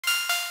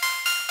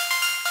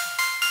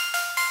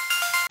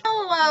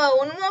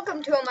Hello and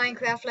welcome to a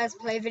Minecraft Let's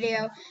Play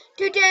video.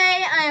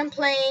 Today I am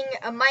playing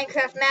a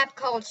Minecraft map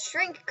called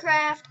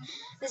ShrinkCraft.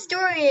 The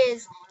story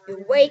is,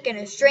 you wake in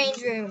a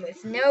strange room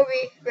with no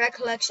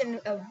recollection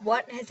of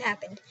what has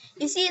happened.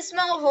 You see a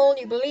small hole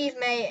you believe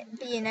may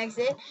be an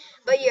exit,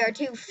 but you are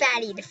too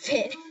fatty to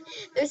fit.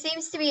 There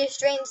seems to be a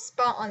strange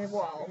spot on the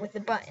wall with a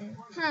button.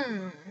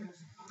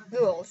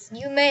 Rules.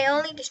 You may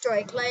only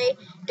destroy clay,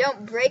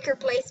 don't break or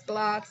place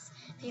blocks.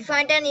 If you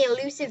find any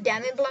elusive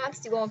diamond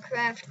blocks, you will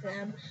craft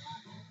them.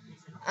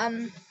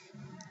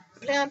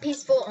 Play on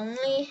peaceful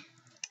only.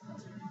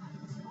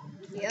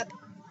 Yep.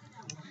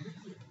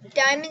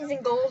 Diamonds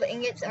and gold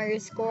ingots are your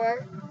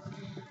score.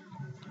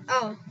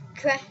 Oh,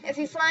 if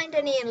you find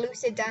any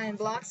elusive diamond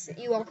blocks,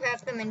 you will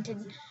craft them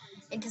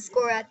into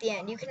score at the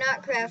end. You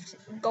cannot craft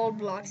gold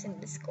blocks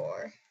into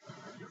score.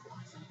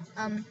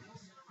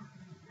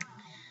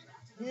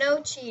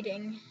 No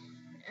cheating.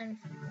 And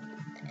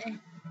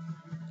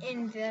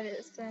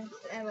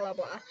blah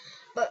blah.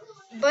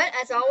 But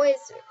as always,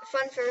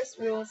 fun first,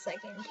 rules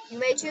second. You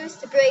may choose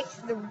to break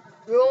the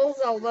rules,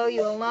 although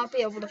you will not be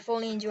able to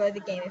fully enjoy the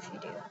game if you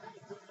do.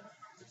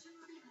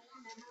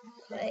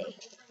 Play.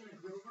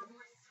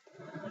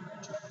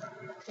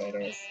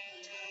 Creators.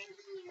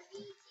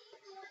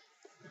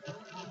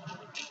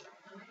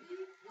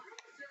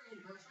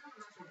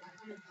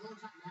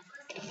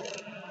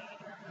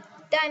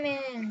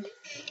 Diamond.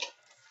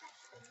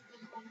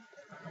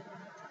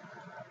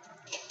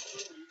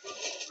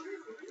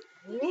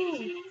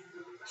 Ooh.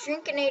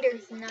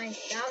 Shrinkinator's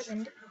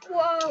 9,000.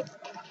 Whoa.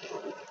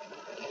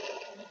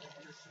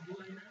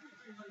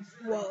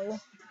 Whoa.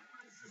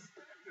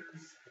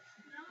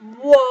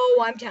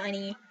 Whoa, I'm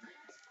tiny.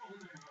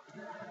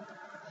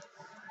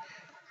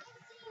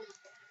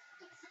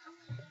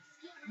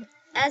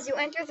 As you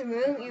enter the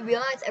room, you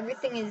realize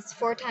everything is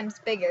 4 times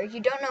bigger. You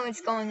don't know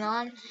what's going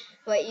on,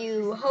 but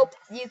you hope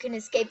you can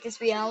escape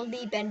this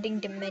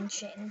reality-bending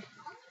dimension.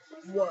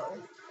 Whoa.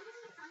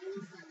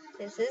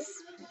 This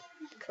is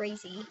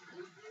crazy.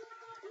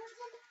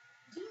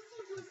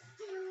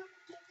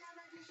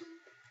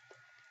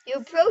 You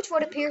approach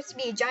what appears to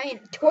be a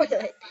giant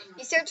toilet.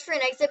 You search for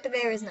an exit, but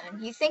there is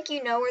none. You think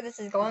you know where this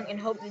is going and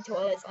hope the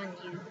toilet is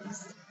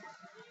unused.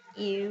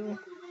 Ew.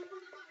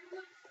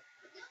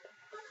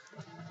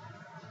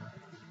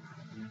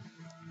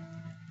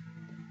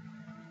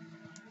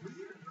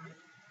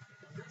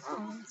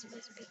 Oh, it's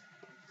supposed to be.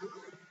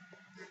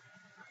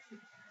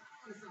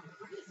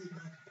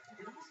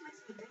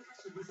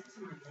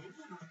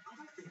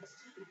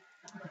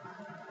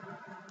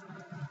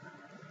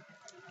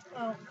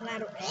 Oh,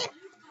 ladder.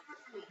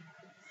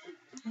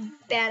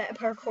 Bad at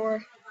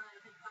parkour.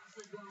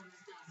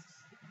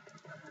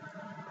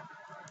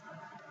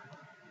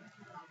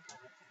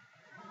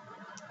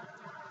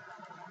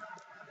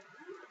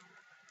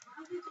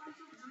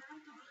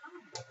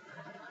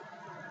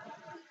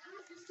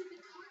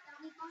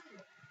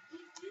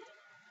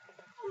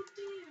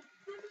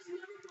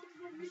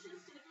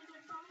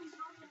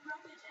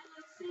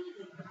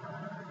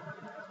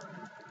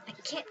 I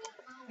can't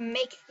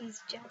make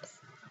these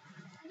jumps.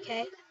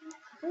 Okay.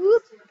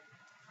 Whoop.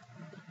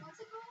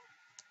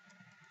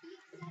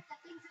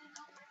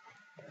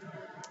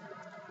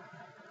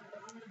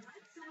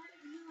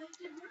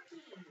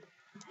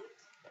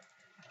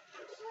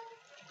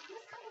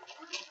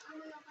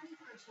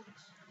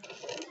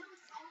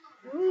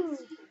 Ooh.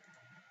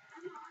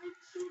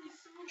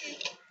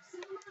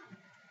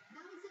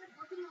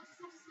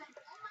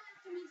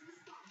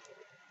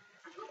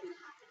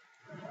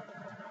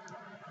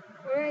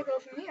 Where do I go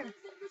from here?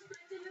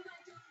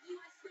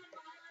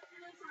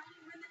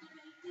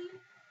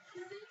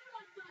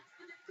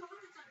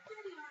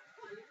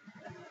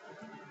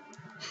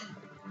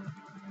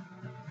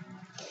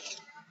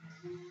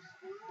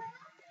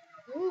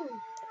 Ooh.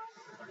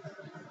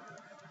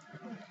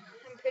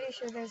 I'm pretty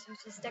sure there's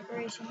just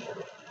decoration.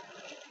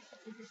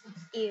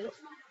 Ew.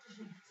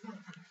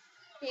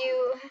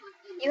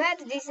 You had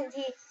the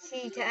decency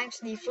to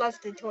actually flush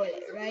the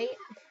toilet, right?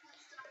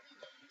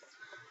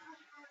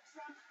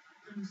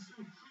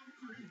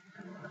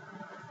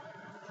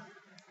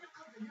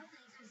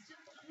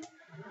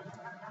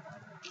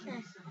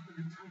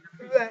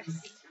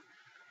 Rust.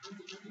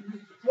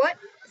 What?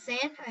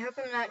 Sand? I hope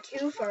I'm not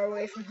too far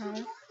away from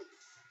home.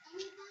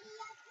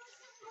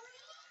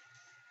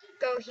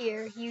 Go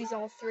here. Use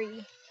all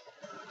 3.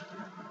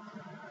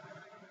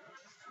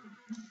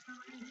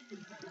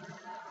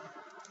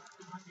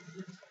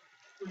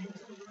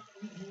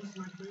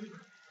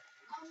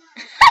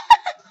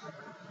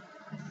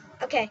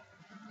 Okay.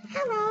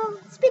 Hello,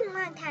 it's been a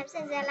long time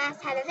since I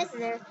last had a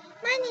visitor.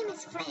 My name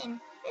is Flynn.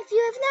 If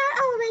you have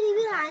not already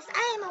realized,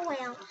 I am a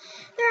whale.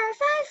 There are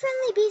 5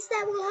 friendly beasts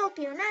that will help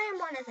you, and I am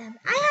one of them.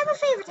 I have a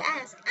favor to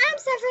ask. I am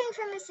suffering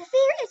from a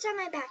severe itch on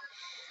my back.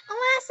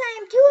 Alas, I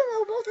am too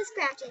immobile to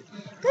scratch it.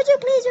 Could you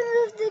please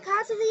remove the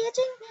cause of the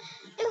itching?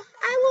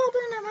 I will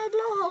open up my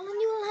blowhole, and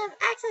you will have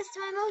access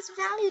to my most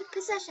valued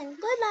possession.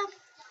 Good luck.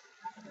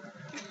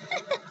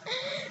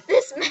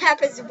 This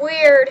map is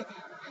weird.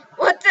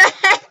 What the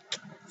heck?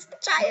 It's a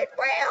giant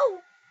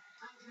whale.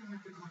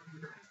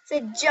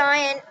 It's a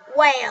giant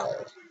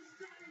whale.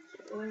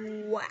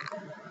 Wow.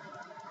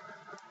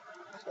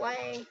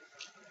 Play.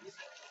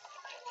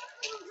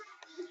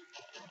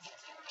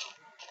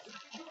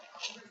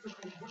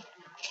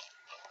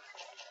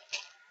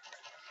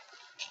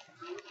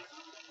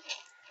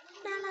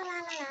 La la la la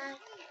la.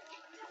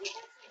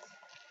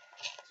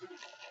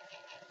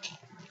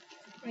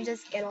 Let me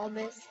just get all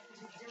this.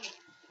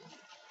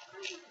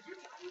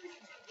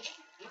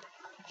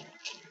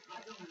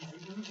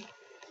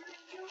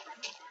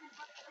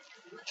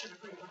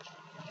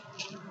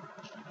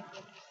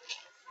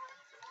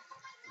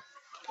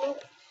 Oh,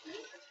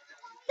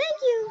 Thank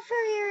you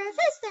for your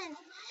assistance.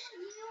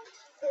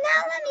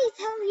 Now let me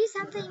tell you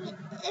something.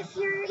 If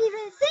you're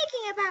even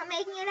thinking about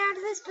making it out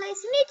of this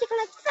place, you need to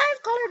collect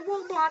 5 colored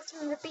wool blocks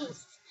from the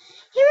beasts.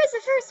 Here is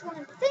the first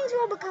one. Things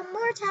will become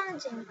more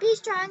challenging. Be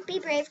strong, be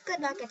brave. Good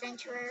luck,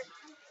 adventurer.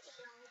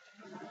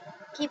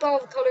 keep all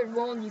the colored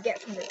wool you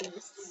get from the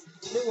beasts.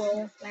 Blue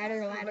wool,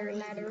 ladder, ladder,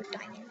 ladder,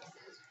 diamond.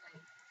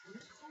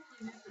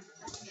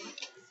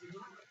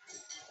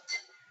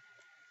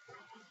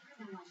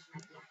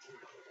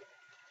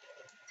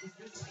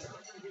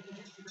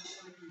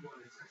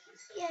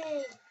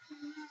 Yay.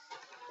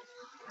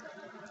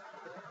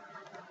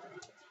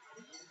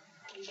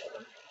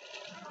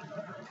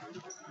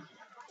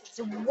 It's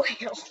a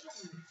whale.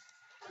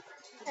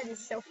 That is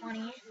so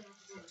funny.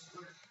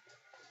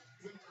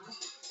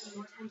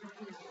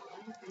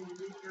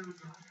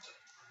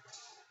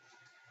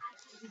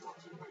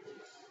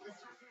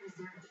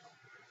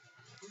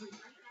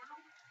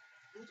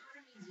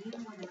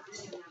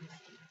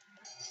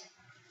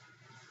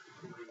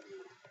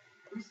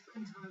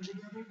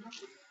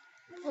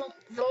 Well,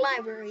 the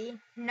library.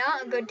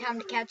 Not a good time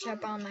to catch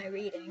up on my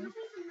reading.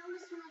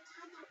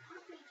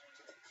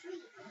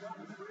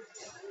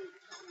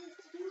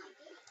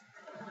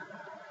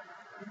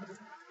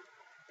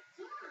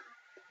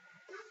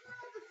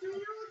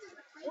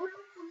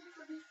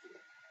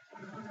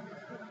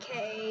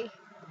 Okay.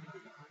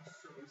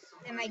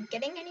 Am I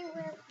getting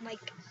anywhere?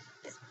 Like,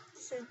 this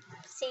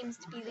seems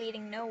to be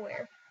leading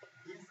nowhere.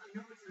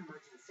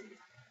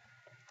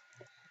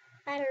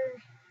 Ladder.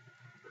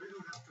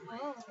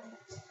 Oh.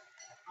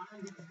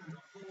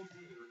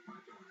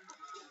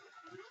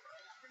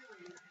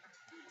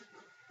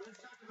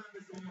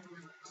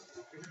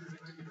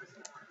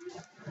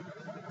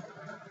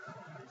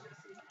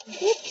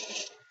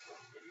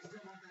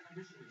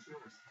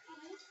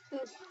 Ooh,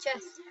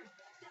 chest.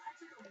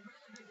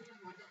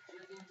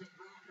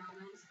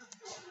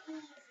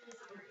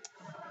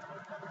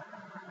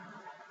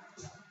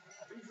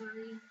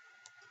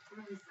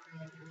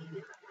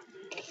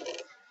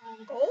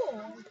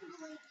 Oh.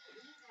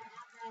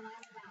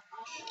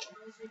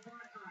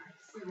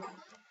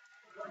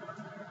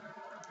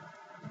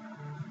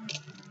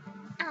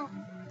 Ow.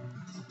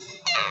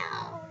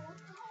 Ow.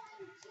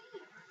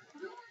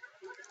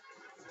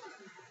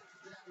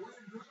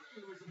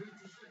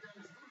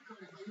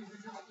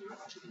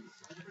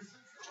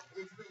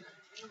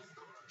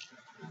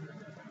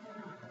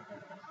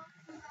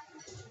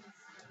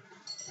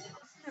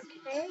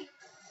 Okay.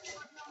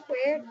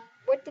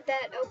 What did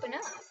that open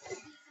up?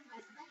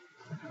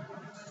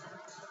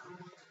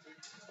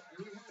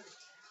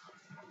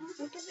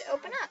 What did it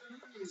open up?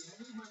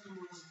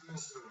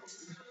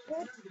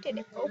 What did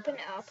it open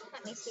up?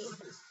 Let me see.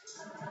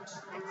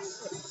 Where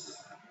is it?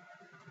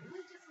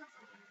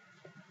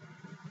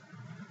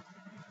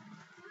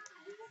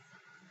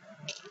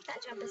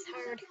 That jump is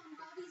hard.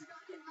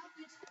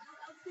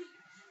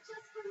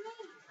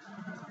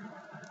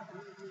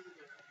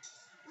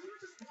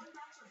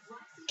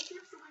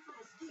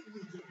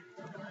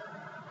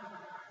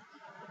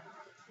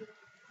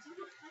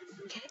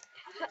 Okay.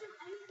 Huh.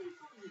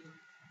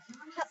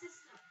 Huh.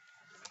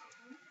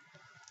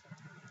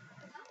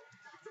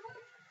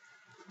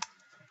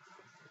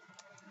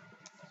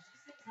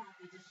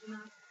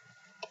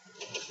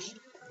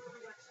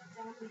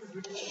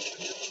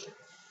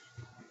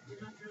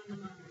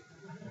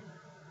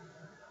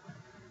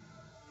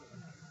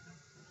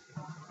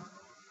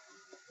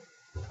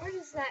 Where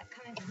is that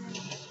coming from?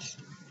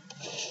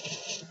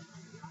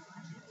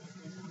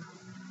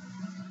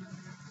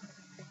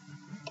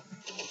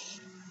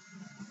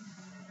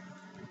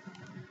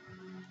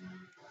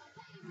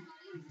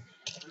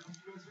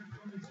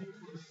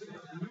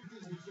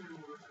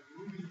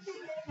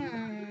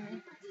 Hmm.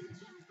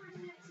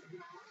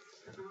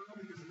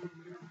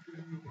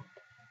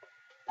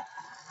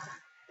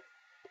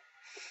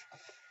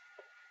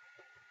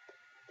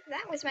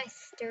 That was my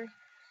sister.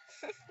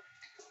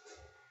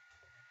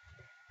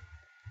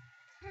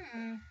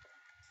 Hmm.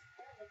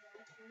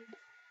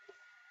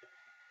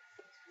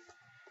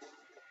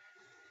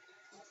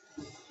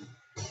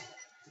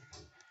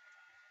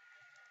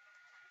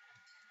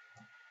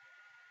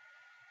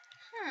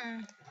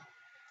 Hmm.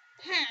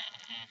 Hmm.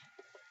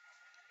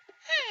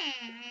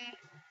 Hmm.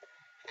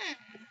 Hmm.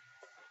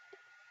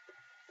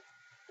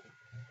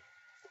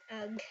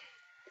 Ugh.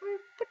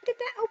 What did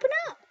that open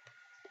up?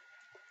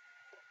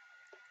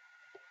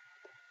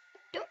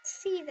 Don't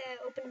see that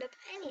opened up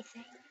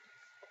anything.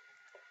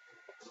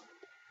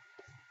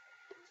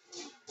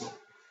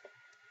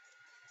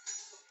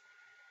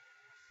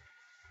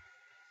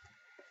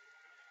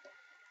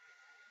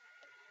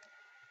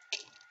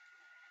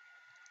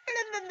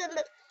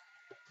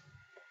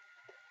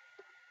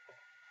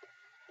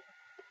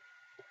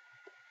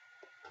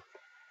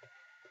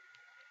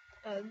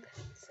 Ugh,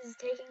 this is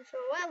taking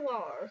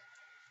forever.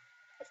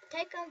 It's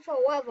taking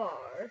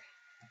forever.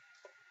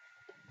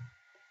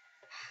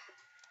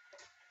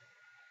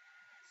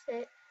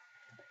 Sit.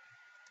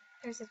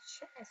 There's a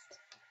chest,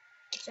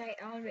 which I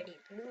already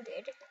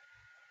looted.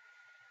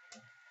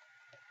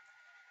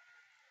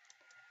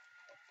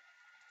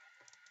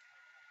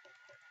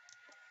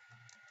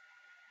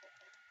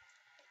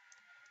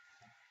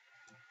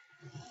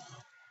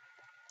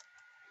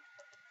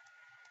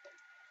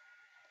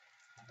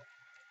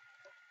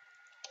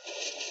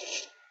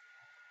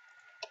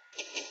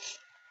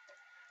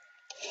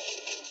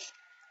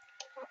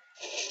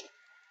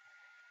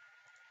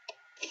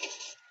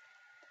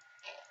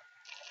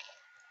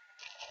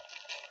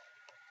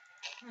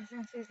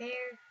 Nothing through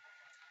there.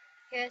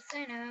 Yes,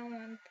 I know,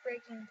 I'm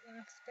breaking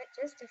blocks, but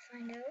just to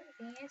find out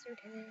the answer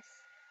to this.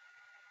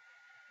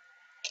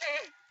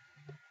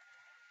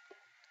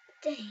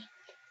 Dang.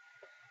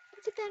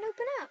 Where did that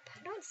open up?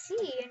 I don't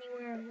see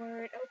anywhere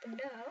where it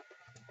opened up.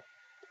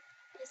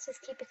 Let's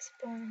just keep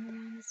exploring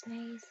around this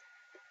maze.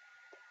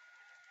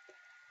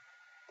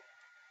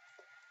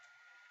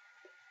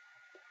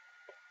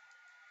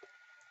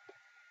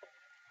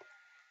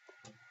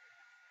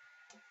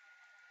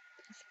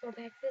 Let's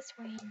go back this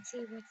way and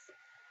see what's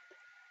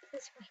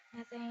this way.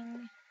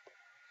 Nothing.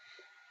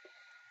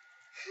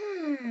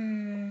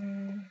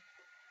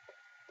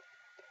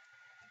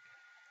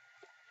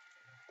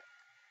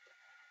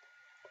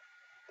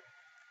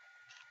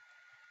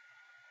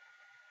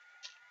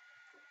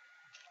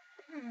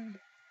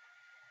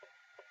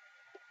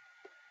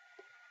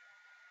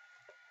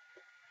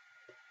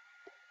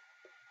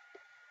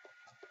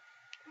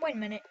 Wait a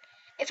minute.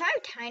 If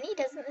I'm tiny,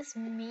 doesn't this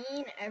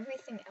mean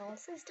everything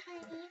else is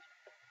tiny?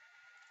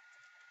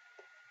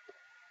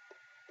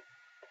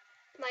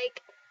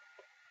 Like,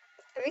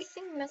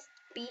 everything must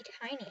be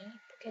tiny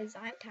because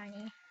I'm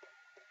tiny.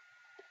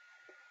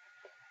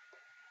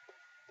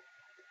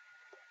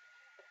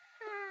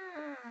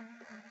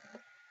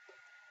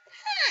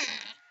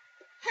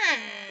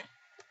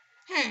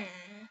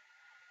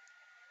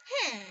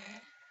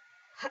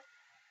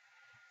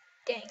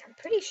 Dang, I'm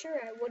pretty sure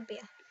I would be.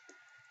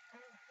 I'm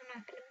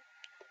not gonna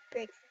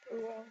break the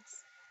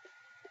rules.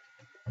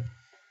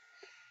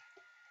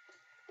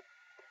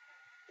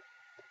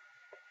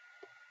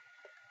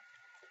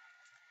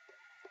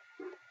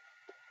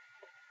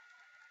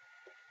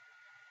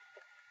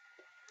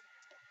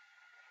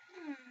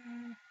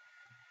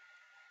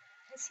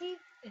 Let's see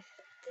if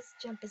this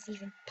jump is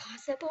even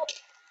possible.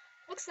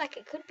 Looks like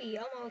it could be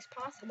almost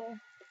possible.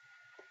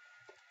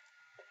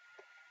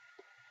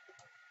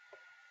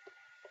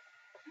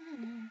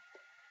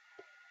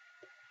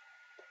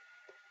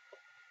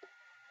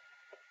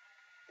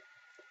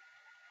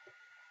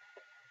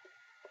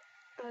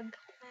 Ugh,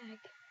 lag.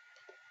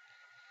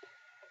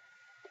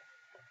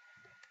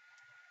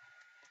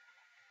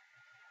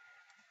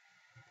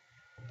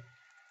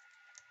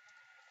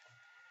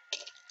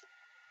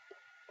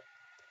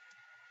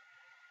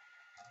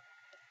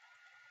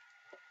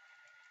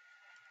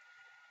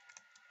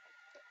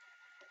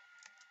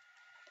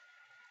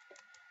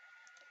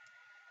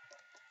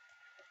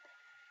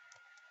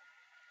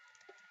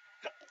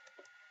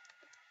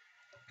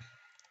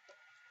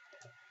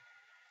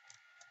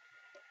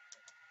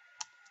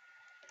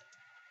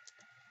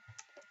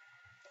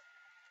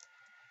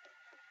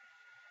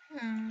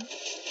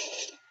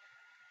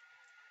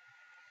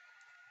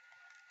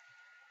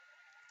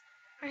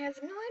 I have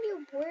no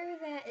idea where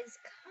that is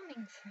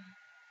coming from.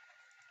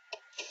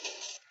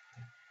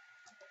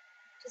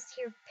 Just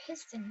hear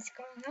pistons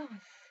going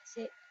off.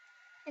 Is it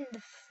in the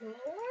floor?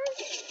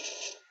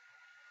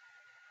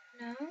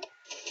 No.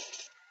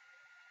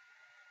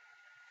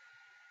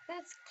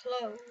 That's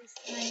closed.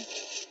 Like,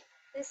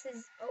 this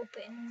is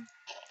open.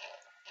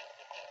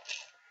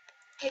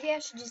 Maybe I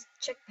should just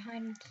check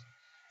behind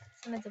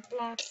some of the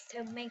blocks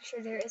to make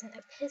sure there isn't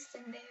a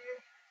piston there.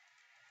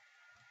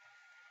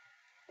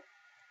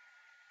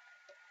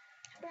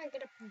 How do I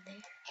get up from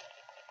there?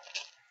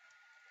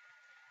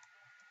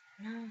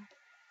 No.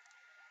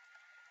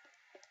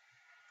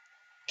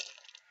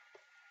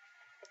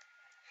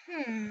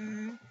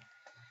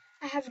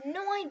 I have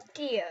no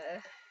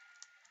idea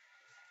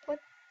what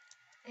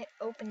it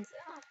opens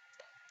up.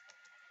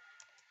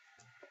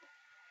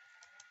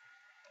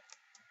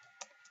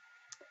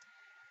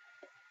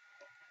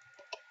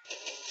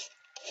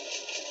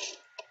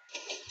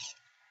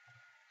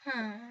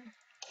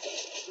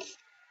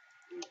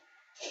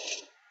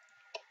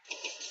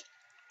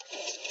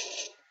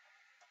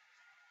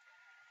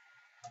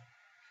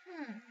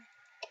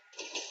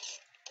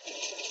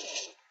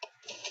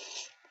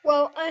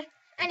 Well,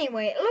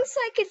 anyway, it looks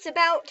like it's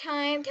about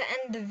time to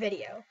end the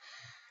video.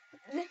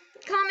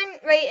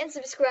 Comment, rate, and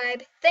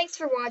subscribe. Thanks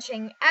for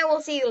watching. I will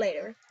see you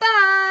later.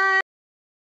 Bye!